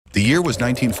The year was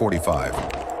 1945.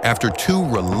 After 2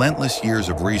 relentless years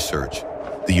of research,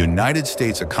 the United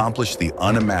States accomplished the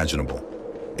unimaginable,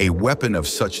 a weapon of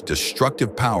such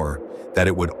destructive power that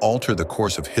it would alter the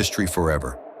course of history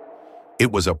forever.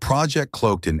 It was a project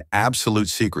cloaked in absolute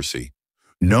secrecy,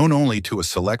 known only to a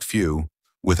select few,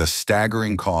 with a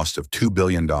staggering cost of $2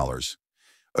 billion,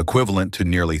 equivalent to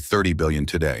nearly $30 billion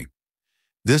today.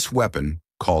 This weapon,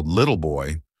 called Little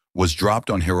Boy, was dropped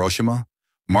on Hiroshima,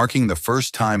 marking the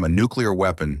first time a nuclear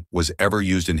weapon was ever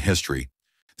used in history.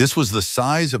 This was the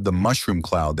size of the mushroom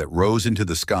cloud that rose into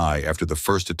the sky after the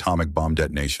first atomic bomb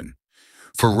detonation.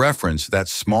 For reference, that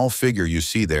small figure you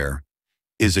see there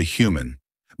is a human.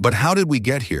 But how did we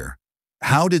get here?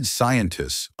 How did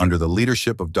scientists, under the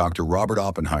leadership of Dr. Robert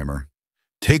Oppenheimer,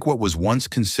 take what was once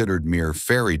considered mere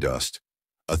fairy dust,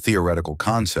 a theoretical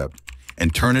concept,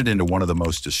 and turn it into one of the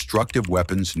most destructive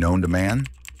weapons known to man?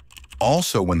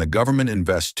 Also, when the government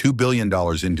invests $2 billion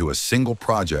into a single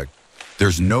project,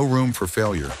 there's no room for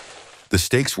failure. The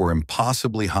stakes were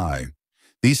impossibly high.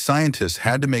 These scientists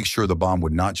had to make sure the bomb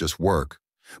would not just work,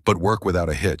 but work without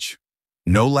a hitch.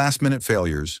 No last-minute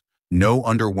failures, no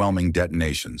underwhelming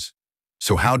detonations.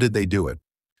 So how did they do it?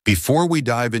 Before we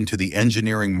dive into the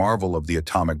engineering marvel of the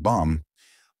atomic bomb,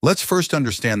 let's first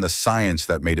understand the science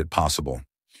that made it possible.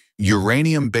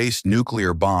 Uranium-based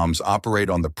nuclear bombs operate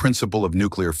on the principle of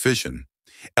nuclear fission.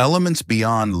 Elements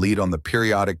beyond lead on the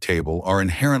periodic table are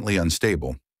inherently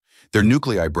unstable. Their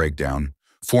nuclei break down,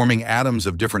 forming atoms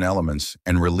of different elements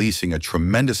and releasing a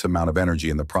tremendous amount of energy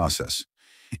in the process.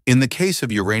 In the case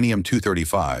of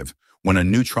uranium-235, when a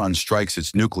neutron strikes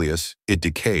its nucleus, it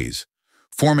decays,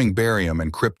 forming barium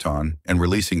and krypton and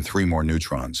releasing 3 more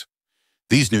neutrons.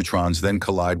 These neutrons then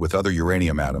collide with other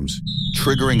uranium atoms,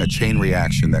 triggering a chain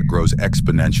reaction that grows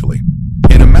exponentially.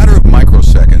 In a matter of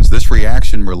microseconds, this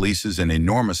reaction releases an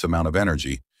enormous amount of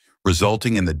energy,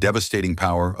 resulting in the devastating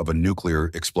power of a nuclear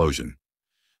explosion.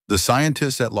 The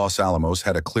scientists at Los Alamos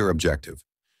had a clear objective: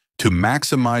 to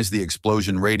maximize the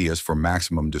explosion radius for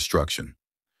maximum destruction.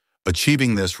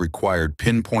 Achieving this required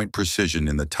pinpoint precision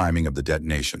in the timing of the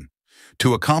detonation.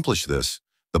 To accomplish this,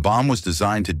 the bomb was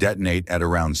designed to detonate at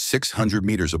around 600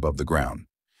 meters above the ground.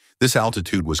 This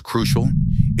altitude was crucial.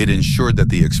 It ensured that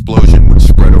the explosion would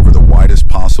spread over the widest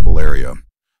possible area,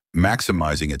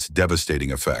 maximizing its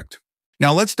devastating effect.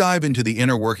 Now let's dive into the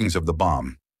inner workings of the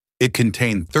bomb. It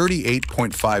contained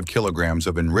 38.5 kilograms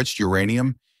of enriched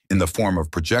uranium in the form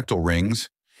of projectile rings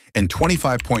and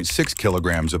 25.6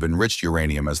 kilograms of enriched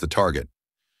uranium as the target.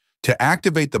 To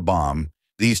activate the bomb,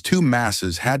 these two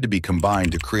masses had to be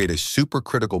combined to create a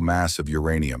supercritical mass of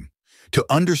uranium. To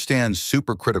understand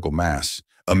supercritical mass,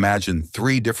 imagine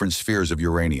 3 different spheres of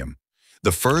uranium.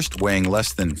 The first, weighing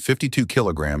less than 52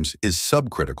 kilograms, is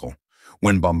subcritical.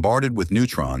 When bombarded with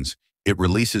neutrons, it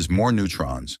releases more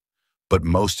neutrons, but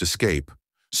most escape,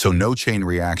 so no chain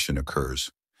reaction occurs.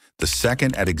 The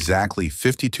second, at exactly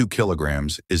 52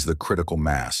 kilograms, is the critical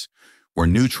mass, where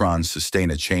neutrons sustain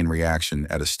a chain reaction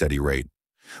at a steady rate,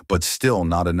 but still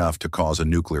not enough to cause a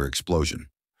nuclear explosion.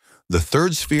 The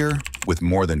third sphere, with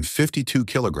more than 52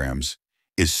 kilograms,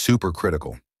 is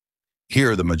supercritical.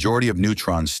 Here, the majority of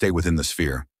neutrons stay within the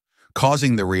sphere,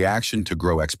 causing the reaction to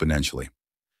grow exponentially.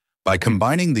 By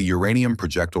combining the uranium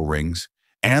projectile rings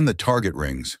and the target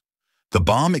rings, the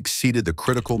bomb exceeded the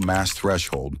critical mass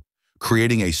threshold,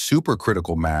 creating a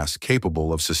supercritical mass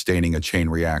capable of sustaining a chain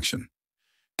reaction.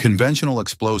 Conventional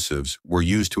explosives were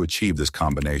used to achieve this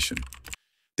combination.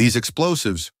 These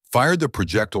explosives fired the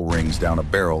projectile rings down a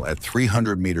barrel at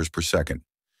 300 meters per second.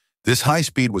 This high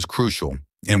speed was crucial,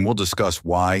 and we'll discuss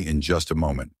why in just a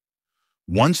moment.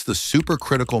 Once the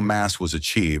supercritical mass was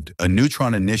achieved, a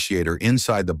neutron initiator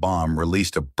inside the bomb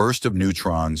released a burst of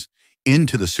neutrons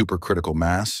into the supercritical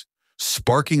mass,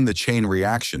 sparking the chain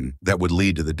reaction that would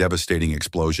lead to the devastating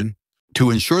explosion.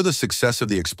 To ensure the success of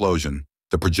the explosion,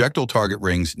 the projectile target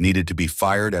rings needed to be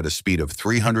fired at a speed of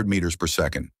 300 meters per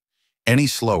second. Any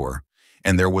slower,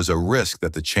 and there was a risk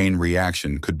that the chain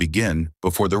reaction could begin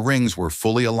before the rings were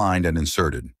fully aligned and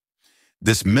inserted.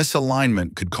 This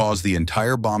misalignment could cause the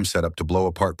entire bomb setup to blow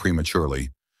apart prematurely,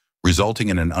 resulting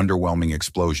in an underwhelming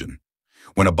explosion.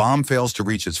 When a bomb fails to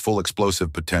reach its full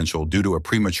explosive potential due to a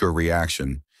premature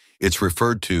reaction, it's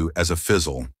referred to as a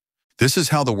fizzle. This is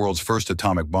how the world's first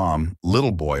atomic bomb,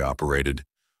 Little Boy, operated,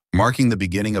 marking the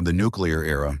beginning of the nuclear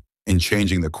era and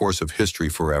changing the course of history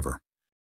forever.